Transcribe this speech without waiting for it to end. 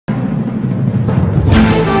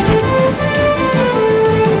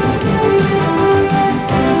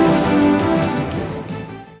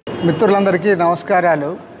మిత్రులందరికీ నమస్కారాలు.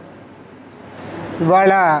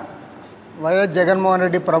 ఇవాళ వైఎస్ జగన్మోహన్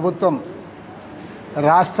రెడ్డి ప్రభుత్వం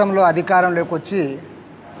రాష్ట్రంలో అధికారంలోకి వచ్చి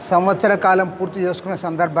సంవత్సర కాలం పూర్తి చేసుకున్న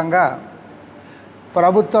సందర్భంగా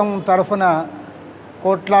ప్రభుత్వం తరఫున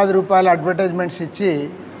కోట్లాది రూపాయల అడ్వర్టైజ్మెంట్స్ ఇచ్చి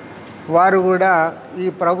వారు కూడా ఈ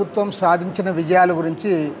ప్రభుత్వం సాధించిన విజయాల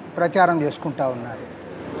గురించి ప్రచారం చేసుకుంటూ ఉన్నారు.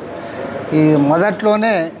 ఈ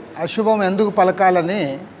మొదట్లోనే అశుభం ఎందుకు పలకాలని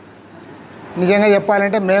నిజంగా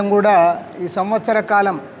చెప్పాలంటే మేము కూడా ఈ సంవత్సర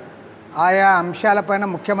కాలం ఆయా అంశాలపైన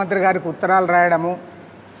ముఖ్యమంత్రి గారికి ఉత్తరాలు రాయడము,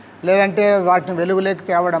 లేదంటే వాటిని వెలుగులోకి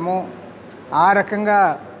తేవడము, ఆ రకంగా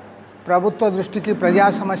ప్రభుత్వ దృష్టికి ప్రజా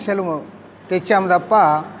సమస్యలు తెచ్చాము తప్ప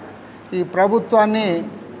ఈ ప్రభుత్వాన్ని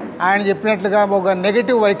ఆయన చెప్పినట్లుగా ఒక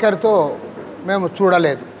నెగిటివ్ వైఖరితో మేము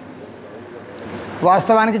చూడలేదు.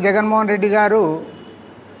 వాస్తవానికి జగన్మోహన్ రెడ్డి గారు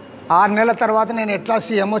 6 నెలల తర్వాత నేను ఎట్లా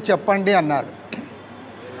సీఎంఓ చెప్పండి అన్నాడు.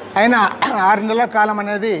 అయినా 6 నెలల కాలం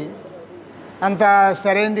అనేది అంత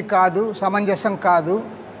సరైనది కాదు, సమంజసం కాదు.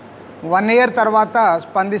 1 ఇయర్ తర్వాత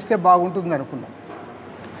స్పందిస్తే బాగుంటుంది అనుకున్నాం.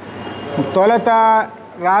 తొలుత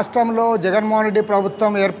రాష్ట్రంలో జగన్మోహన్ రెడ్డి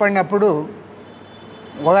ప్రభుత్వం ఏర్పడినప్పుడు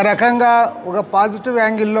ఒక రకంగా ఒక పాజిటివ్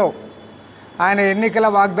యాంగిల్లో ఆయన ఎన్నికల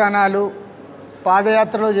వాగ్దానాలు,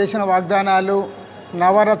 పాదయాత్రలో చేసిన వాగ్దానాలు,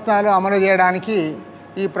 నవరత్నాలు అమలు చేయడానికి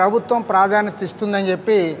ఈ ప్రభుత్వం ప్రాధాన్యత ఇస్తుందని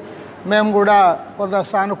చెప్పి మేము కూడా కొంత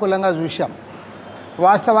సానుకూలంగా చూసాం.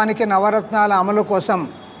 వాస్తవానికి నవరత్నాల అమలు కోసం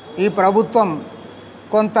ఈ ప్రభుత్వం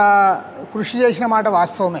కొంత కృషి చేసిన మాట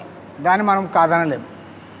వాస్తవమే, దాన్ని మనం కాదనలేము.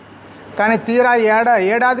 కానీ తీరా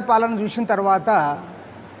ఏడాది పాలన చూసిన తర్వాత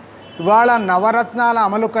ఇవాళ నవరత్నాల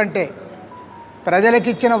అమలు కంటే,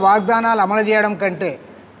 ప్రజలకిచ్చిన వాగ్దానాలు అమలు చేయడం కంటే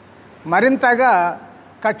మరింతగా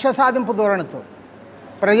కక్ష సాధింపు ధోరణితో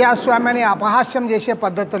ప్రజాస్వామ్యాన్ని అపహాస్యం చేసే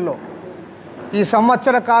పద్ధతుల్లో ఈ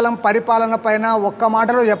సంవత్సర కాలం పరిపాలన పైన ఒక్క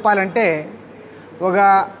మాటలో చెప్పాలంటే ఒక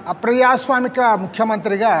అప్రజాస్వామిక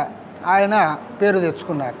ముఖ్యమంత్రిగా ఆయన పేరు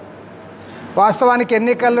తెచ్చుకున్నారు. వాస్తవానికి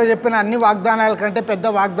ఎన్నికల్లో చెప్పిన అన్ని వాగ్దానాల కంటే పెద్ద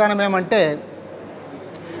వాగ్దానం ఏమంటే,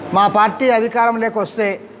 మా పార్టీ అధికారంలోకి వస్తే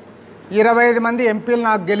 25 మంది ఎంపీలు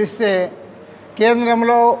నాకు గెలిస్తే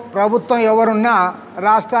కేంద్రంలో ప్రభుత్వం ఎవరున్నా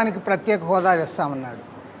రాష్ట్రానికి ప్రత్యేక హోదా చేస్తామన్నాడు.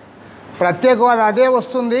 ప్రత్యేక హోదా అదే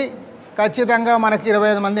వస్తుంది, ఖచ్చితంగా మనకి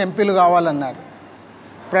 25 మంది ఎంపీలు కావాలన్నారు.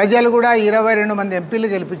 ప్రజలు కూడా 22 మంది ఎంపీలు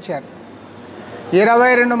గెలిపించారు.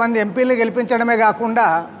 22 మంది ఎంపీలు గెలిపించడమే కాకుండా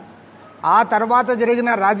ఆ తర్వాత జరిగిన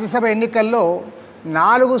రాజ్యసభ ఎన్నికల్లో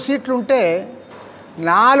 4 సీట్లు ఉంటే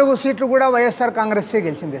 4 సీట్లు కూడా వైఎస్ఆర్ కాంగ్రెస్సే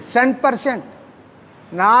గెలిచింది. 100%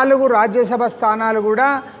 4 రాజ్యసభ స్థానాలు కూడా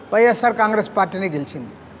వైఎస్ఆర్ కాంగ్రెస్ పార్టీనే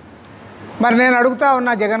గెలిచింది. మరి నేను అడుగుతా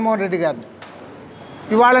ఉన్నా జగన్మోహన్ రెడ్డి గారిని,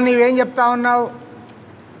 ఇవాళ నీవేం చెప్తా ఉన్నావు?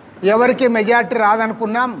 ఎవరికి మెజార్టీ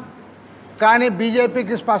రాదనుకున్నాం, కానీ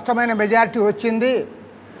బీజేపీకి స్పష్టమైన మెజార్టీ వచ్చింది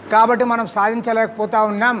కాబట్టి మనం సాధించలేకపోతా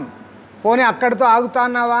ఉన్నాం. పోనీ అక్కడితో ఆగుతా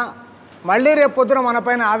ఉన్నావా? మళ్ళీ రేపు పొద్దున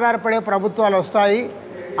మనపైన ఆధారపడే ప్రభుత్వాలు వస్తాయి,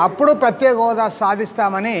 అప్పుడు ప్రత్యేక హోదా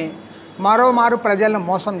సాధిస్తామని మరోమారు ప్రజలను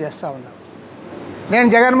మోసం చేస్తూ ఉన్నాం. నేను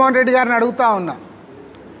జగన్మోహన్ రెడ్డి గారిని అడుగుతా ఉన్నా,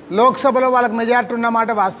 లోక్సభలో వాళ్ళకి మెజార్టీ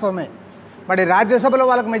ఉన్నమాట వాస్తవమే, మరి రాజ్యసభలో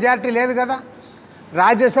వాళ్ళకి మెజార్టీ లేదు కదా,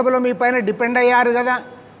 రాజ్యసభలో మీ పైన డిపెండ్ అయ్యారు కదా,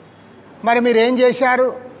 మరి మీరు ఏం చేశారు?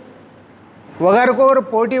 ఒకరికొకరు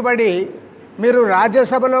పోటీపడి మీరు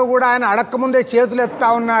రాజ్యసభలో కూడా ఆయన అడక్కముందే చేతులు ఎత్తుతా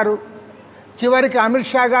ఉన్నారు. చివరికి అమిత్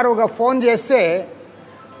షా గారు ఒక ఫోన్ చేస్తే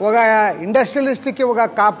ఒక ఇండస్ట్రియలిస్ట్కి,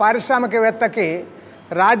 ఒక పారిశ్రామికవేత్తకి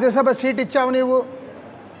రాజ్యసభ సీట్ ఇచ్చావు నీవు.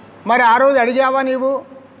 మరి ఆ రోజు అడిగావా నీవు?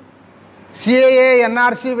 సిఏఏ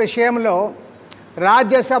ఎన్ఆర్సీ విషయంలో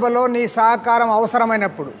రాజ్యసభలో నీ సహకారం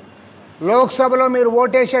అవసరమైనప్పుడు, లోక్సభలో మీరు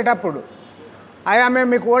ఓటేసేటప్పుడు, అయ్యా మేము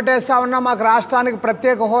మీకు ఓటేస్తా ఉన్నా, మాకు రాష్ట్రానికి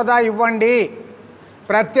ప్రత్యేక హోదా ఇవ్వండి,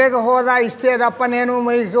 ప్రత్యేక హోదా ఇస్తే తప్ప నేను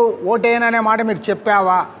మీకు ఓటేయననే మాట మీరు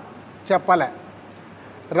చెప్పావా? చెప్పలే.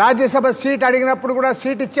 రాజ్యసభ సీట్ అడిగినప్పుడు కూడా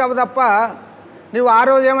సీట్ ఇచ్చావు తప్ప నువ్వు ఆ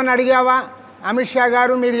రోజు ఏమని అడిగావా? అమిత్ షా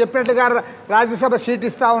గారు మీరు చెప్పినట్టుగా రాజ్యసభ సీట్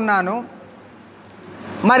ఇస్తా ఉన్నాను,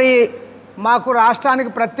 మరి మాకు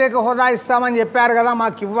రాష్ట్రానికి ప్రత్యేక హోదా ఇస్తామని చెప్పారు కదా,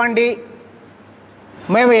 మాకు ఇవ్వండి,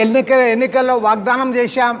 మేము ఎన్నికల్లో వాగ్దానం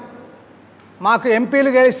చేశాం, మాకు ఎంపీలు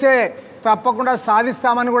గెలిస్తే తప్పకుండా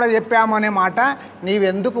సాధిస్తామని కూడా చెప్పాము అనే మాట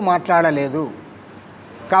నీవెందుకు మాట్లాడలేదు?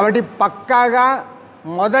 కాబట్టి పక్కాగా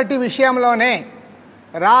మొదటి విషయంలోనే,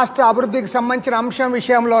 రాష్ట్ర అభివృద్ధికి సంబంధించిన అంశం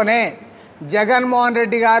విషయంలోనే జగన్మోహన్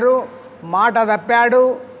రెడ్డి గారు మాట తప్పాడు,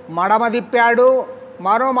 మడమ తిప్పాడు,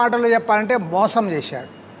 మరో మాటలు చెప్పాలంటే మోసం చేశాడు.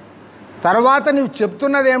 తర్వాత నువ్వు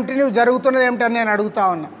చెప్తున్నది ఏమిటి, నువ్వు జరుగుతున్నది ఏమిటి అని నేను అడుగుతా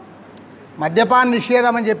ఉన్నా. మద్యపాన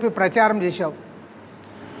నిషేధం అని చెప్పి ప్రచారం చేశావు.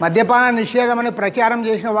 మద్యపాన నిషేధం అని ప్రచారం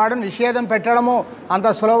చేసిన వాడు నిషేధం పెట్టడము అంత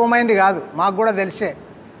సులభమైంది కాదు, మాకు కూడా తెలిసే.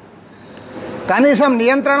 కనీసం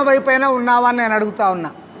నియంత్రణ వైపైనా ఉన్నావా అని నేను అడుగుతా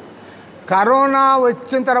ఉన్నా. కరోనా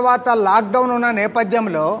వచ్చిన తర్వాత లాక్డౌన్ ఉన్న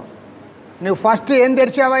నేపథ్యంలో నువ్వు ఫస్ట్ ఏం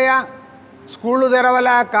తెరిచావయ్యా? స్కూళ్ళు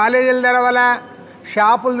తెరవలా, కాలేజీలు తెరవలా,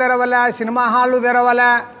 షాపులు తెరవలా, సినిమా హాళ్ళు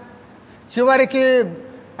తెరవలా, చివరికి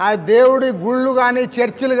ఆ దేవుడి గుళ్ళు కానీ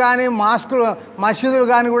చర్చిలు కానీ మసీదులు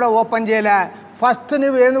కానీ కూడా ఓపెన్ చేయలే. ఫస్ట్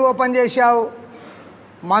నువ్వు ఏంది ఓపెన్ చేశావు?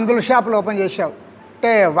 మందుల షాపులు ఓపెన్ చేశావు,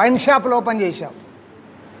 అంటే వైన్ షాపులు ఓపెన్ చేశావు.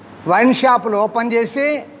 వైన్ షాపులు ఓపెన్ చేసి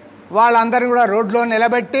వాళ్ళందరినీ కూడా రోడ్లో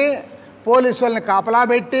నిలబెట్టి పోలీసు వాళ్ళని కాపలా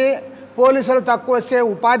పెట్టి, పోలీసులు తక్కువ వస్తే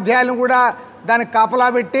ఉపాధ్యాయులను కూడా దానికి కాపలా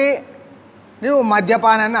పెట్టి నువ్వు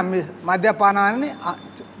మద్యపానాన్ని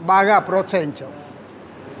బాగా ప్రోత్సహించావు.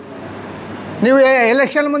 నువ్వు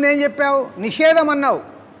ఎలక్షన్ల ముందు ఏం చెప్పావు? నిషేధం అన్నావు.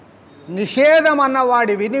 నిషేధం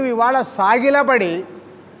అన్నవాడివి నువ్వు ఇవాళ సాగిలబడి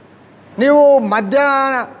నీవు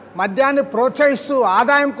మద్యాన్ని ప్రోత్సహిస్తూ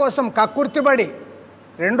ఆదాయం కోసం కక్కుర్తిబడి,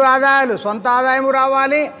 రెండు ఆదాయాలు, సొంత ఆదాయం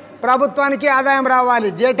రావాలి, ప్రభుత్వానికి ఆదాయం రావాలి,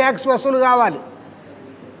 జే ట్యాక్స్ వసూలు కావాలి.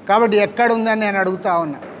 కాబట్టి ఎక్కడుందని నేను అడుగుతా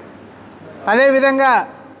ఉన్నా. అదేవిధంగా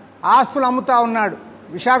ఆస్తులు అమ్ముతా ఉన్నాడు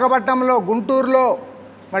విశాఖపట్నంలో, గుంటూరులో.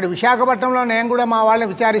 మరి విశాఖపట్నంలో నేను కూడా మా వాళ్ళని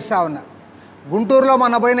విచారిస్తూ ఉన్నా. గుంటూరులో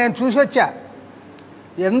మొన్న పోయి నేను చూసి వచ్చా.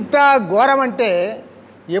 ఎంత ఘోరం అంటే,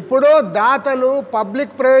 ఎప్పుడో దాతలు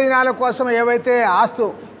పబ్లిక్ ప్రయోజనాల కోసం ఏవైతే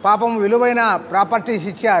పాపం విలువైన ప్రాపర్టీస్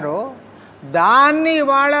ఇచ్చారో దాన్ని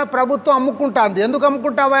ఇవాళ ప్రభుత్వం అమ్ముకుంటుంది. ఎందుకు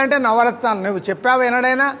అమ్ముకుంటావా అంటే నవరత్నాలు. నువ్వు చెప్పావు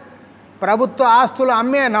ఎన్నడైనా ప్రభుత్వ ఆస్తులు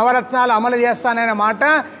అమ్మే నవరత్నాలు అమలు చేస్తాననే మాట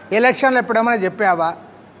ఎలక్షన్లు ఎప్పుడేమైనా చెప్పావా?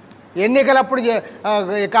 ఎన్నికలప్పుడు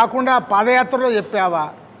కాకుండా పాదయాత్రలో చెప్పావా?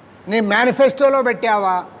 నీ మేనిఫెస్టోలో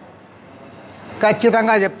పెట్టావా?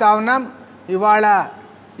 ఖచ్చితంగా చెప్తా ఉన్నాం.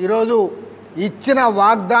 ఈరోజు ఇచ్చిన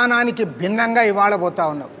వాగ్దానానికి భిన్నంగా ఇవాళ పోతా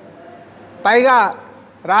ఉన్నావు. పైగా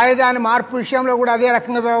రాజధాని మార్పు విషయంలో కూడా అదే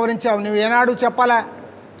రకంగా వ్యవహరించావు. నువ్వు ఏనాడు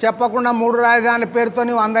చెప్పకుండా 3 రాజధానుల పేరుతో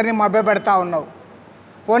నువ్వు అందరినీ మభ్యపెడతా ఉన్నావు.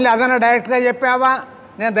 పోనీ అదన్నా డైరెక్ట్గా చెప్పావా?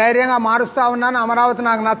 నేను ధైర్యంగా మారుస్తూ ఉన్నాను, అమరావతి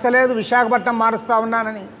నాకు నచ్చలేదు, విశాఖపట్నం మారుస్తూ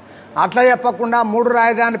ఉన్నానని. అట్లా చెప్పకుండా 3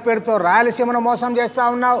 రాజధానుల పేరుతో రాయలసీమను మోసం చేస్తూ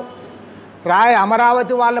ఉన్నావు.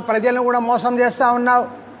 అమరావతి వాళ్ళ ప్రజలను కూడా మోసం చేస్తూ ఉన్నావు.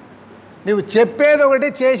 నువ్వు చెప్పేది ఒకటి,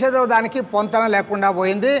 చేసేదో దానికి పొంతన లేకుండా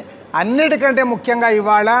పోయింది. అన్నిటికంటే ముఖ్యంగా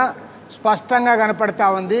ఇవాళ స్పష్టంగా కనపడతా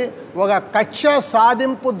ఉంది, ఒక కక్ష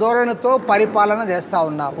సాధింపు ధోరణితో పరిపాలన చేస్తూ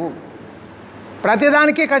ఉన్నావు.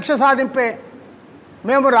 ప్రతిదానికి కక్ష సాధింపే.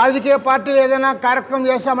 మేము రాజకీయ పార్టీలు ఏదైనా కార్యక్రమం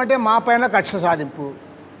చేస్తామంటే మా పైన కక్ష సాధింపు.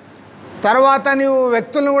 తర్వాత నువ్వు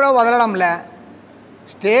వ్యక్తులను కూడా వదలడంలే.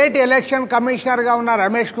 స్టేట్ ఎలక్షన్ కమిషనర్గా ఉన్న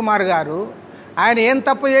రమేష్ కుమార్ గారు, ఆయన ఏం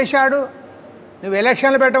తప్పు చేశాడు? నువ్వు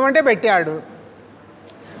ఎలక్షన్లు పెట్టమంటే పెట్టాడు.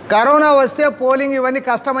 కరోనా వస్తే పోలింగ్ ఇవన్నీ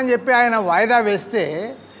కష్టమని చెప్పి ఆయన వాయిదా వేస్తే,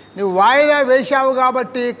 నువ్వు వాయిదా వేశావు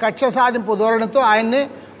కాబట్టి కక్ష సాధింపు ధోరణితో ఆయన్ని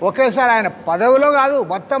ఒకేసారి ఆయన పదవిలో కాదు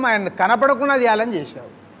మొత్తం ఆయన కనపడకుండా చేయాలని చేశావు.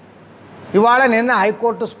 ఇవాళ నిన్న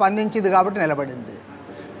హైకోర్టు స్పందించింది కాబట్టి నిలబడింది.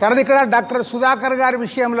 తర్వాత ఇక్కడ డాక్టర్ సుధాకర్ గారి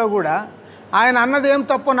విషయంలో కూడా ఆయన అన్నది ఏం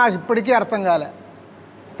తప్పో నాకు ఇప్పటికీ అర్థం కాలే.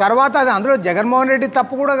 తర్వాత అది అందులో జగన్మోహన్ రెడ్డి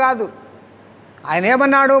తప్పు కూడా కాదు. ఆయన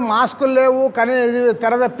ఏమన్నాడు? మాస్కులు లేవు, కానీ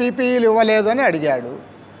తెరద పీపీఈలు ఇవ్వలేదు అని అడిగాడు.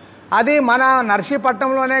 అది మన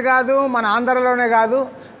నర్సీపట్నంలోనే కాదు, మన ఆంధ్రలోనే కాదు,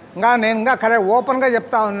 నేను కరెక్ట్ ఓపెన్గా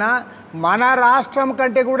చెప్తా ఉన్నా, మన రాష్ట్రం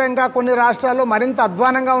కంటే కూడా ఇంకా కొన్ని రాష్ట్రాల్లో మరింత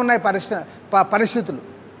అధ్వానంగా ఉన్నాయి పరిస్థితులు.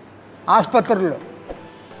 ఆసుపత్రుల్లో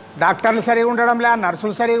డాక్టర్లు సరిగా ఉండడంలే,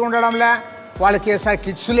 నర్సులు సరిగా ఉండడంలే, వాళ్ళకి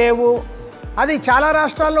కిట్స్ లేవు. అది చాలా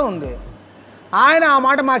రాష్ట్రాల్లో ఉంది. ఆయన ఆ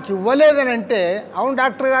మాట మాకు ఇవ్వలేదని అంటే, అవును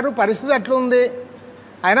డాక్టర్ గారు పరిస్థితి అట్లుంది,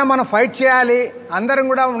 అయినా మనం ఫైట్ చేయాలి, అందరం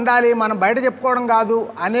కూడా ఉండాలి, మనం బయట చెప్పుకోవడం కాదు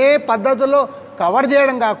అనే పద్ధతిలో కవర్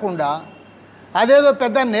చేయడం కాకుండా అదేదో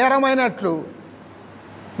పెద్ద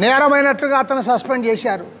నేరమైనట్లుగా అతను సస్పెండ్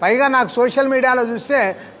చేశారు. పైగా నాకు సోషల్ మీడియాలో చూస్తే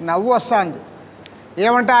నవ్వు వస్తుంది.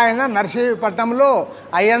 ఏమంటే ఆయన నర్సీపట్నంలో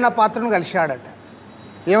అయ్యన్న పాత్రను కలిశాడట.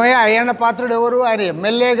 ఏమయ్యా అయ్యన్న పాత్రుడు ఎవరు? ఆయన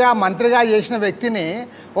ఎమ్మెల్యేగా మంత్రిగా చేసిన వ్యక్తిని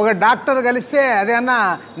ఒక డాక్టర్ కలిస్తే అదేమన్నా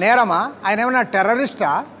నేరమా? ఆయన ఏమన్నా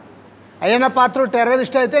టెర్రరిస్టా? అయ్యన్న పాత్రుడు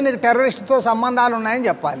టెర్రరిస్ట్ అయితే నీకు టెర్రరిస్ట్తో సంబంధాలు ఉన్నాయని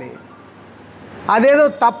చెప్పాలి. అదేదో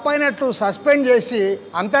తప్పైనట్లు సస్పెండ్ చేసి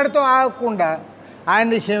అంతటితో ఆగకుండా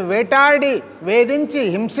ఆయన్ని వేటాడి, వేధించి,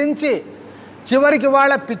 హింసించి చివరికి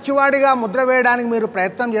వాళ్ళ పిచ్చివాడిగా ముద్ర వేయడానికి మీరు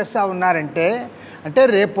ప్రయత్నం చేస్తూ ఉన్నారంటే, అంటే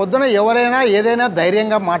రేపు పొద్దున ఎవరైనా ఏదైనా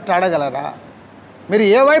ధైర్యంగా మాట్లాడగలరా? మీరు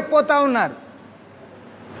ఏ వైపు పోతా ఉన్నారు?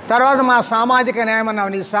 తర్వాత మా సామాజిక న్యాయం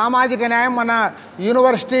అన్నావు. నీ సామాజిక న్యాయం మన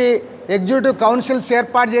యూనివర్సిటీ ఎగ్జిక్యూటివ్ కౌన్సిల్స్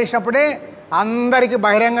ఏర్పాటు చేసినప్పుడే అందరికీ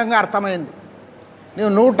బహిరంగంగా అర్థమైంది.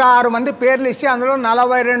 నువ్వు 106 మంది పేర్లు ఇస్తే అందులో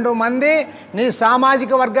 42 మంది నీ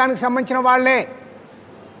సామాజిక వర్గానికి సంబంధించిన వాళ్ళే.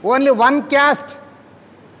 Only 1 caste,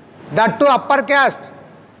 that to upper caste.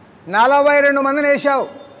 42 మందిని వేసావు.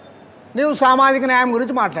 నువ్వు సామాజిక న్యాయం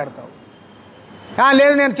గురించి మాట్లాడతావు.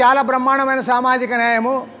 లేదు నేను చాలా బ్రహ్మాండమైన సామాజిక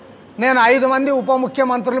న్యాయము, నేను 5 మంది ఉప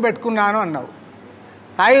ముఖ్యమంత్రులు పెట్టుకున్నాను అన్నావు.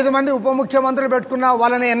 5 మంది ఉప ముఖ్యమంత్రులు పెట్టుకున్నావు,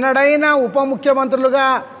 వాళ్ళని ఎన్నడైనా ఉప ముఖ్యమంత్రులుగా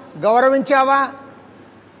గౌరవించావా?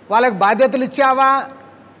 వాళ్ళకి బాధ్యతలు ఇచ్చావా?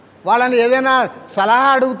 వాళ్ళని ఏదైనా సలహా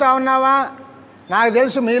అడుగుతా ఉన్నావా? నాకు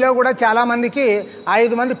తెలుసు మీలో కూడా చాలామందికి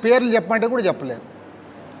 5 మంది పేర్లు చెప్పమంటే కూడా చెప్పలేరు.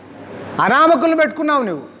 అనామకులను పెట్టుకున్నావు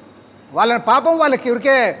నువ్వు. వాళ్ళని పాపం వాళ్ళకి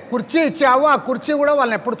ఊరికే కుర్చీ ఇచ్చావు, ఆ కుర్చీ కూడా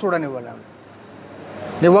వాళ్ళని ఎప్పుడు చూడనివ్వలేవు.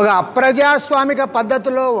 నువ్వు ఒక అప్రజాస్వామిక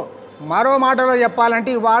పద్ధతిలో, మరో మాటలో చెప్పాలంటే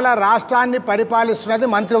ఇవాళ రాష్ట్రాన్ని పరిపాలిస్తున్నది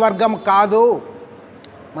మంత్రివర్గం కాదు.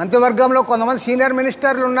 మంత్రివర్గంలో కొంతమంది సీనియర్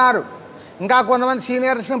మినిస్టర్లు ఉన్నారు, ఇంకా కొంతమంది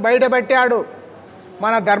సీనియర్స్ని బయట పెట్టాడు.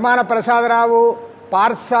 మన ధర్మాన ప్రసాదరావు,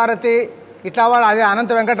 పార్థసారథి, ఇట్లా వాళ్ళు అదే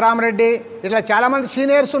అనంత వెంకటరామరెడ్డి, ఇట్లా చాలామంది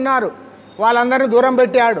సీనియర్స్ ఉన్నారు. వాళ్ళందరినీ దూరం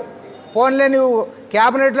పెట్టాడు. ఫోన్లే నువ్వు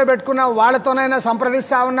క్యాబినెట్లో పెట్టుకున్నావు, వాళ్ళతోనైనా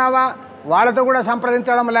సంప్రదిస్తూ ఉన్నావా? వాళ్ళతో కూడా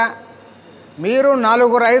సంప్రదించడంలే. మీరు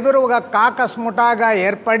 4-5 ఒక కాకస్ ముఠాగా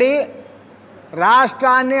ఏర్పడి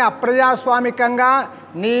రాష్ట్రాన్ని అప్రజాస్వామికంగా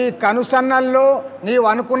నీ కనుసన్నల్లో నీవు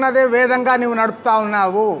అనుకున్నదే వేదంగా నీవు నడుపుతా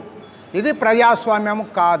ఉన్నావు. ఇది ప్రజాస్వామ్యం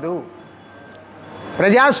కాదు,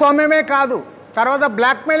 ప్రజాస్వామ్యమే కాదు. తర్వాత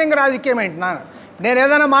బ్లాక్మెయిలింగ్ రాజకీయం ఏంటి? నేను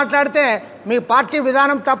ఏదైనా మాట్లాడితే మీ పార్టీ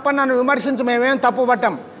విధానం తప్పని నన్ను విమర్శించి మేమేం తప్పు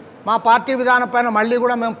పట్టాం. మా పార్టీ విధానం పైన మళ్ళీ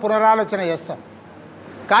కూడా మేము పునరాలోచన చేస్తాం.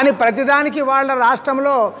 కానీ ప్రతిదానికి వాళ్ళ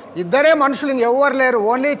రాష్ట్రంలో ఇద్దరే మనుషులు, ఇంకెవ్వరు లేరు.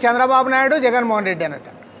 ఓన్లీ చంద్రబాబు నాయుడు, జగన్మోహన్ రెడ్డి అన్నట్ట.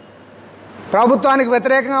 ప్రభుత్వానికి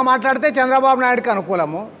వ్యతిరేకంగా మాట్లాడితే చంద్రబాబు నాయుడుకి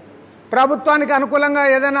అనుకూలము, ప్రభుత్వానికి అనుకూలంగా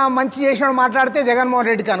ఏదైనా మంచి చేసినప్పుడు మాట్లాడితే జగన్మోహన్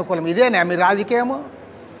రెడ్డికి అనుకూలం. ఇదేనా మీ రాజకీయము?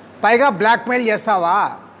 పైగా బ్లాక్మెయిల్ చేస్తావా?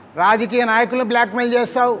 రాజకీయ నాయకులను బ్లాక్మెయిల్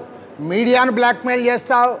చేస్తావు, మీడియాను బ్లాక్మెయిల్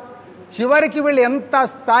చేస్తావు. చివరికి వీళ్ళు ఎంత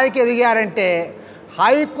స్థాయికి ఎదిగారంటే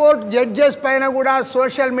హైకోర్టు జడ్జెస్ పైన కూడా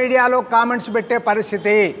సోషల్ మీడియాలో కామెంట్స్ పెట్టే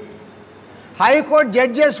పరిస్థితి. హైకోర్టు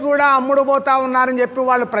జడ్జెస్ కూడా అమ్ముడు పోతా ఉన్నారని చెప్పి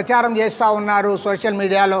వాళ్ళు ప్రచారం చేస్తూ ఉన్నారు సోషల్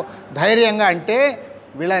మీడియాలో ధైర్యంగా. అంటే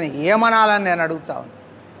వీళ్ళని ఏమనాలని నేను అడుగుతా ఉన్నాను.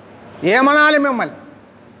 ఏమనాలి మిమ్మల్ని?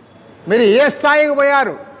 మీరు ఏ స్థాయికి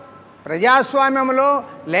పోయారు? ప్రజాస్వామ్యంలో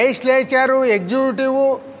లెజిస్లేచరు, ఎగ్జిక్యూటివ్,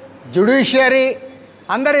 జ్యుడిషియరీ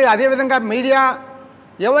అందరి, అదేవిధంగా మీడియా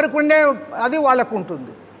ఎవరికి ఉండే అది వాళ్ళకు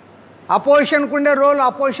ఉంటుంది. అపోజిషన్కు ఉండే రోల్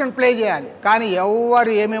అపోజిషన్ ప్లే చేయాలి. కానీ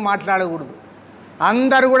ఎవరు ఏమీ మాట్లాడకూడదు.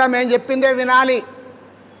 అందరూ కూడా మేము చెప్పిందే వినాలి,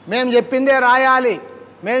 మేము చెప్పిందే రాయాలి,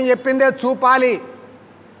 మేము చెప్పిందే చూపాలి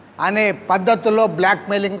అనే పద్ధతుల్లో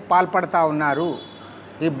బ్లాక్మెయిలింగ్ పాల్పడతా ఉన్నారు.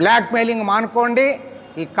 ఈ బ్లాక్మెయిలింగ్ మానుకోండి,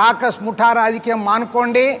 ఈ కాకస్ ముఠా రాజకీయం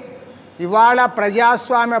మానుకోండి. ఇవాళ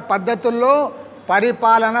ప్రజాస్వామ్య పద్ధతుల్లో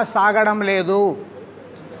పరిపాలన సాగడం లేదు.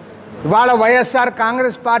 ఇవాళ వైఎస్ఆర్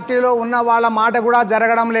కాంగ్రెస్ పార్టీలో ఉన్న వాళ్ళ మాట కూడా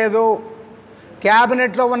జరగడం లేదు.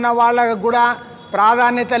 క్యాబినెట్లో ఉన్న వాళ్ళకు కూడా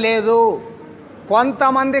ప్రాధాన్యత లేదు.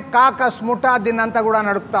 కొంతమంది కాకస్ ముఠా దీన్నంతా కూడా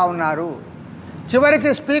నడుపుతూ ఉన్నారు. చివరికి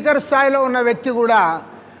స్పీకర్ స్థాయిలో ఉన్న వ్యక్తి కూడా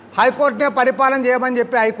హైకోర్టునే పరిపాలన చేయమని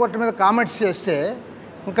చెప్పి హైకోర్టు మీద కామెంట్స్ చేస్తే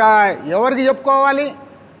ఇంకా ఎవరికి చెప్పుకోవాలి?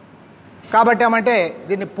 కాబట్టి ఏమంటే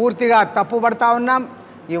దీన్ని పూర్తిగా తప్పుపడతా ఉన్నాం.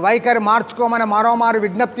 ఈ వైఖరి మార్చుకోమని మరోమారు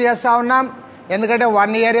విజ్ఞప్తి చేస్తూ ఉన్నాం. ఎందుకంటే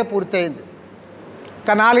 1 ఇయరే పూర్తయింది,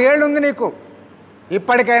 ఇంకా 4 ఏళ్ళు ఉంది నీకు.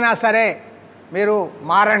 ఇప్పటికైనా సరే మీరు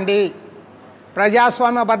మారండి,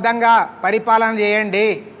 ప్రజాస్వామ్యబద్ధంగా పరిపాలన చేయండి.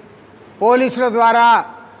 పోలీసుల ద్వారా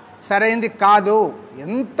సరైంది కాదు.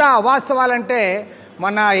 ఎంత అవాస్తవాలంటే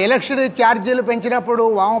మన ఎలక్షన్ ఛార్జీలు పెంచినప్పుడు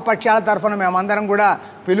వామపక్షాల తరఫున మేమందరం కూడా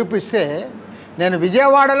పిలుపిస్తే నేను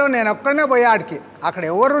విజయవాడలో నేను ఒక్కడనే పోయాడికి, అక్కడ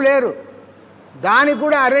ఎవరు లేరు. దానికి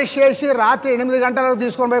కూడా అరెస్ట్ చేసి రాత్రి 8 గంటలకు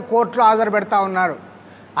తీసుకొని పోయి కోర్టులో హాజరు పెడతా ఉన్నారు.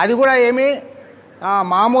 అది కూడా ఏమి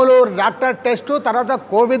మామూలు డాక్టర్ టెస్టు, తర్వాత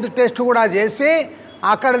కోవిడ్ టెస్ట్ కూడా చేసి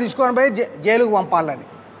అక్కడ తీసుకొని పోయి జైలుకు పంపాలని.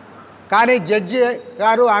 కానీ జడ్జి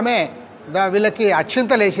గారు ఆమె వీళ్ళకి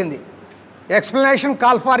అక్షింతలు వేసింది, ఎక్స్ప్లెనేషన్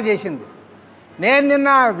కాల్ ఫార్ చేసింది. నేను నిన్న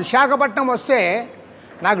విశాఖపట్నం వస్తే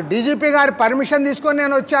నాకు డీజీపీ గారి పర్మిషన్ తీసుకొని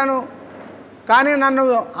నేను వచ్చాను, కానీ నన్ను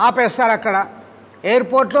ఆపేస్తారు అక్కడ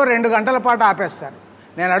ఎయిర్పోర్ట్లో 2 గంటల పాటు ఆపేస్తారు.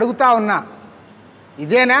 నేను అడుగుతా ఉన్నా,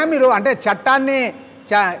 ఇదేనా మీరు అంటే చట్టాన్ని,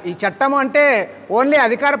 ఈ చట్టం అంటే ఓన్లీ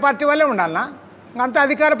అధికార పార్టీ వల్లే ఉండాలనా? అంత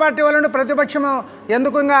అధికార పార్టీ వల్ల ప్రతిపక్షం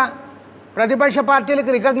ఎందుకు? ఇంకా ప్రతిపక్ష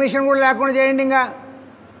పార్టీలకు రికగ్నిషన్ కూడా లేకుండా చేయండి. ఇంకా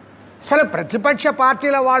అసలు ప్రతిపక్ష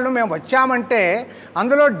పార్టీల వాళ్ళు మేము వచ్చామంటే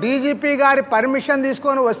అందులో డీజీపీ గారి పర్మిషన్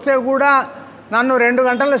తీసుకొని వస్తే కూడా నన్ను 2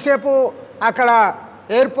 గంటల సేపు అక్కడ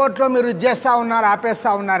ఎయిర్పోర్ట్లో మీరు ఇచ్చేస్తూ ఉన్నారు, ఆపేస్తూ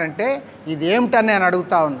ఉన్నారంటే ఇదేమిటని నేను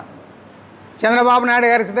అడుగుతా ఉన్నా. చంద్రబాబు నాయుడు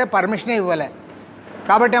గారికి పర్మిషనే ఇవ్వలే.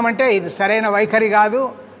 కాబట్టి ఏమంటే ఇది సరైన వైఖరి కాదు.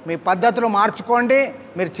 మీ పద్ధతులు మార్చుకోండి.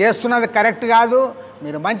 మీరు చేస్తున్నది కరెక్ట్ కాదు.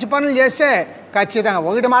 మీరు మంచి పనులు చేస్తే ఖచ్చితంగా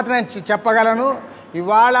ఒకటి మాత్రం నేను చెప్పగలను,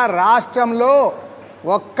 ఇవాళ రాష్ట్రంలో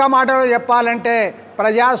ఒక్క మాటలో చెప్పాలంటే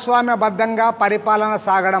ప్రజాస్వామ్యబద్ధంగా పరిపాలన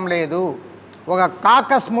సాగడం లేదు. ఒక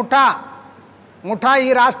కాకస్ ముఠా ఈ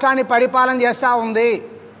రాష్ట్రాన్ని పరిపాలన చేస్తూ ఉంది.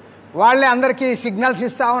 వాళ్ళే అందరికీ సిగ్నల్స్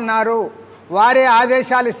ఇస్తూ ఉన్నారు, వారే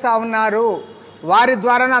ఆదేశాలు ఇస్తూ ఉన్నారు, వారి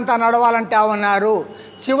ద్వారానే అంతా నడవాలంటా ఉన్నారు.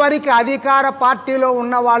 చివరికి అధికార పార్టీలో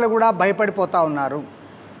ఉన్న వాళ్ళు కూడా భయపడిపోతూ ఉన్నారు.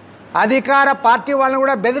 అధికార పార్టీ వాళ్ళని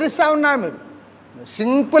కూడా బెదిరిస్తూ ఉన్నారు. మీరు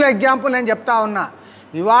సింపుల్ ఎగ్జాంపుల్ నేను చెప్తా ఉన్నా.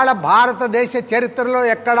 ఇవాళ భారతదేశ చరిత్రలో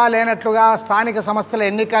ఎక్కడా లేనట్లుగా స్థానిక సంస్థల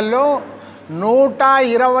ఎన్నికల్లో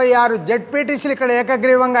 126 జెడ్పీటీసీలు ఇక్కడ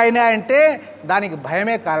ఏకగ్రీవంగా అయినాయంటే దానికి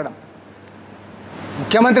భయమే కారణం.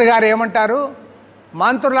 ముఖ్యమంత్రి గారు ఏమంటారు,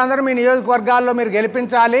 మంత్రులందరూ మీ నియోజకవర్గాల్లో మీరు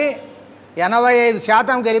గెలిపించాలి,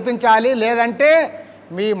 85% గెలిపించాలి, లేదంటే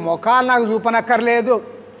మీ ముఖాలు నాకు చూపనక్కర్లేదు,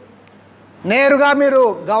 నేరుగా మీరు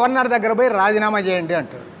గవర్నర్ దగ్గర పోయి రాజీనామా చేయండి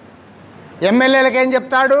అంటాడు. ఎమ్మెల్యేలకు ఏం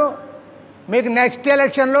చెప్తాడు, మీకు నెక్స్ట్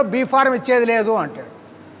ఎలక్షన్లో బీఫారం ఇచ్చేది లేదు అంటాడు.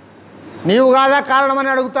 నీవు కాదా కారణమని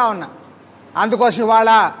అడుగుతా ఉన్నా. అందుకోసం ఇవాళ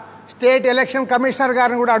స్టేట్ ఎలక్షన్ కమిషనర్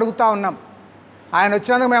గారిని కూడా అడుగుతూ ఉన్నాం. ఆయన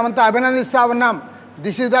వచ్చినందుకు మేమంతా అభినందిస్తూ ఉన్నాం.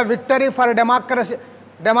 This is the victory for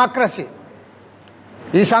democracy.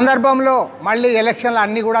 ఈ సందర్భంలో మళ్ళీ ఎలక్షన్లు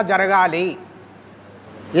అన్నీ కూడా జరగాలి.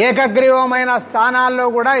 ఏకగ్రీవమైన స్థానాల్లో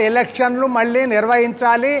కూడా ఎలక్షన్లు మళ్ళీ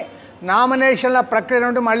నిర్వహించాలి, నామినేషన్ల ప్రక్రియ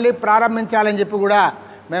నుండి మళ్ళీ ప్రారంభించాలని చెప్పి కూడా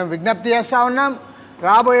మేము విజ్ఞప్తి చేస్తూ ఉన్నాం.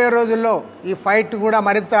 రాబోయే రోజుల్లో ఈ ఫైట్ కూడా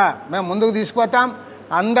మరింత మేము ముందుకు తీసుకుపోతాం.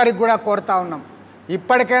 అందరికి కూడా కోరుతా ఉన్నాం,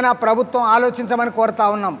 ఇప్పటికైనా ప్రభుత్వం ఆలోచించమని కోరుతా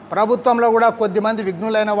ఉన్నాం. ప్రభుత్వంలో కూడా కొద్దిమంది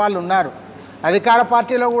విఘ్నులైన వాళ్ళు ఉన్నారు, అధికార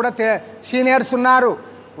పార్టీలో కూడా సీనియర్స్ ఉన్నారు.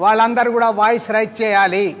 వాళ్ళందరూ కూడా వాయిస్ రైజ్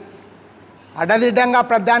చేయాలి. అడ్డదిడ్డంగా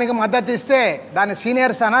ప్రధానికి మద్దతు ఇస్తే దాన్ని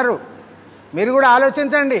సీనియర్స్ అనరు. మీరు కూడా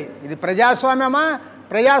ఆలోచించండి, ఇది ప్రజాస్వామ్యమా,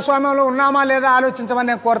 ప్రజాస్వామ్యంలో ఉన్నామా లేదా ఆలోచించమని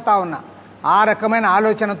నేను కోరుతా ఉన్నా. ఆ రకమైన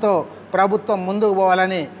ఆలోచనతో ప్రభుత్వం ముందుకు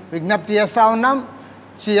పోవాలని విజ్ఞప్తి చేస్తూ ఉన్నాం.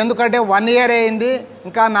 ఎందుకంటే 1 ఇయర్ అయింది,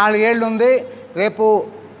 ఇంకా 4 ఏళ్ళు ఉంది. రేపు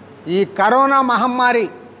ఈ కరోనా మహమ్మారి,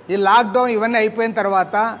 ఈ లాక్డౌన్ ఇవన్నీ అయిపోయిన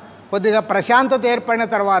తర్వాత, కొద్దిగా ప్రశాంతత ఏర్పడిన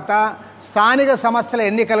తర్వాత స్థానిక సంస్థల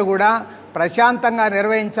ఎన్నికలు కూడా ప్రశాంతంగా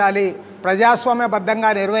నిర్వహించాలి, ప్రజాస్వామ్యబద్ధంగా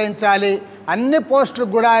నిర్వహించాలి, అన్ని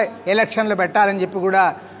పోస్టులకు కూడా ఎలక్షన్లు పెట్టాలని చెప్పి కూడా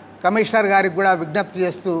కమిషనర్ గారికి కూడా విజ్ఞప్తి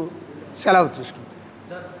చేస్తూ సెలవు తీసుకుంటాం.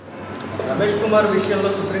 సార్, రమేష్ కుమార్ విషయంలో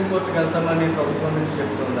సుప్రీంకోర్టుకి వెళ్తామని ప్రభుత్వం నుంచి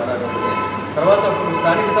చెప్తున్నారా? తర్వాత ఇప్పుడు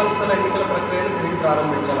స్థానిక సంస్థల ఎన్నికల ప్రక్రియను తిరిగి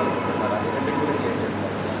ప్రారంభించాలనుకుంటున్నారా?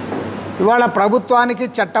 ఇవాళ ప్రభుత్వానికి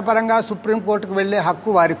చట్టపరంగా సుప్రీంకోర్టుకు వెళ్ళే హక్కు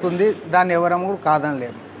వారికి ఉంది, దాన్ని ఎవరము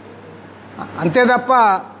కాదనలేము. అంతే తప్ప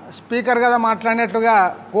స్పీకర్ కదా మాట్లాడినట్లుగా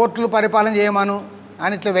కోర్టులు పరిపాలన చేయమను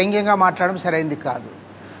అని ఇట్లా వ్యంగ్యంగా మాట్లాడడం సరైంది కాదు.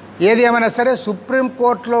 ఏది ఏమైనా సరే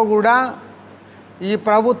సుప్రీంకోర్టులో కూడా ఈ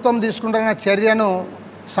ప్రభుత్వం తీసుకుంటున్న చర్యను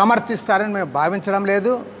సమర్థిస్తారని మేము భావించడం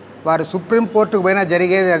లేదు. వారు సుప్రీంకోర్టుకు పోయినా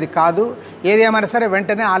జరిగేది అది కాదు. ఏది ఏమైనా సరే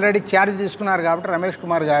వెంటనే ఆల్రెడీ ఛార్జ్ తీసుకున్నారు కాబట్టి రమేష్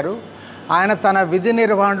కుమార్ గారు ఆయన తన విధి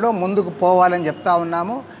నిర్వహణలో ముందుకు పోవాలని చెప్తా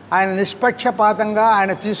ఉన్నాము. ఆయన నిష్పక్షపాతంగా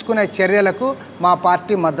ఆయన తీసుకునే చర్యలకు మా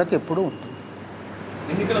పార్టీ మద్దతు ఎప్పుడూ ఉంటుంది.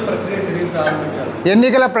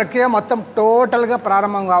 ఎన్నికల ప్రక్రియ మొత్తం టోటల్గా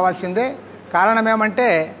ప్రారంభం కావాల్సిందే. కారణం ఏమంటే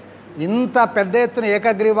ఇంత పెద్ద ఎత్తున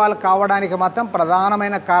ఏకగ్రీవాలు కావడానికి మాత్రం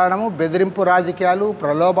ప్రధానమైన కారణము బెదిరింపు రాజకీయాలు,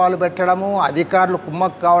 ప్రలోభాలు పెట్టడము, అధికారులు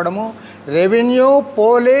కుమ్మక్కు కావడము, రెవెన్యూ,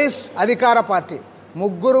 పోలీస్, అధికార పార్టీ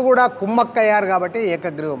ముగ్గురు కూడా కుమ్మక్కయ్యారు కాబట్టి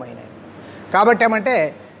ఏకగ్రీవమైనవి. కాబట్టి ఏమంటే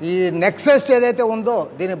ఈ నెక్సెస్ ఏదైతే ఉందో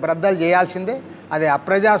దీన్ని బ్రద్దలు చేయాల్సిందే. అది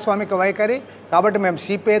అప్రజాస్వామిక వైఖరి. కాబట్టి మేము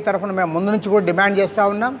సిపిఐ తరఫున మేము ముందు నుంచి కూడా డిమాండ్ చేస్తూ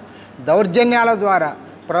ఉన్నాం. దౌర్జన్యాల ద్వారా,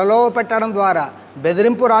 ప్రలోభ పెట్టడం ద్వారా,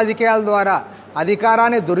 బెదిరింపు రాజకీయాల ద్వారా,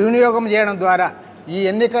 అధికారాన్ని దుర్వినియోగం చేయడం ద్వారా ఈ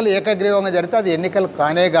ఎన్నికలు ఏకగ్రీవంగా జరిగితే అది ఎన్నికలు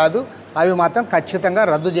కానే కాదు. అవి మాత్రం ఖచ్చితంగా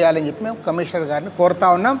రద్దు చేయాలని చెప్పి మేము కమిషనర్ గారిని కోరుతా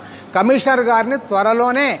ఉన్నాం. కమిషనర్ గారిని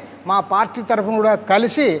త్వరలోనే మా పార్టీ తరఫున కూడా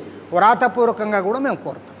కలిసి వ్రాతపూర్వకంగా కూడా మేము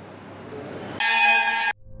కోరుతాం.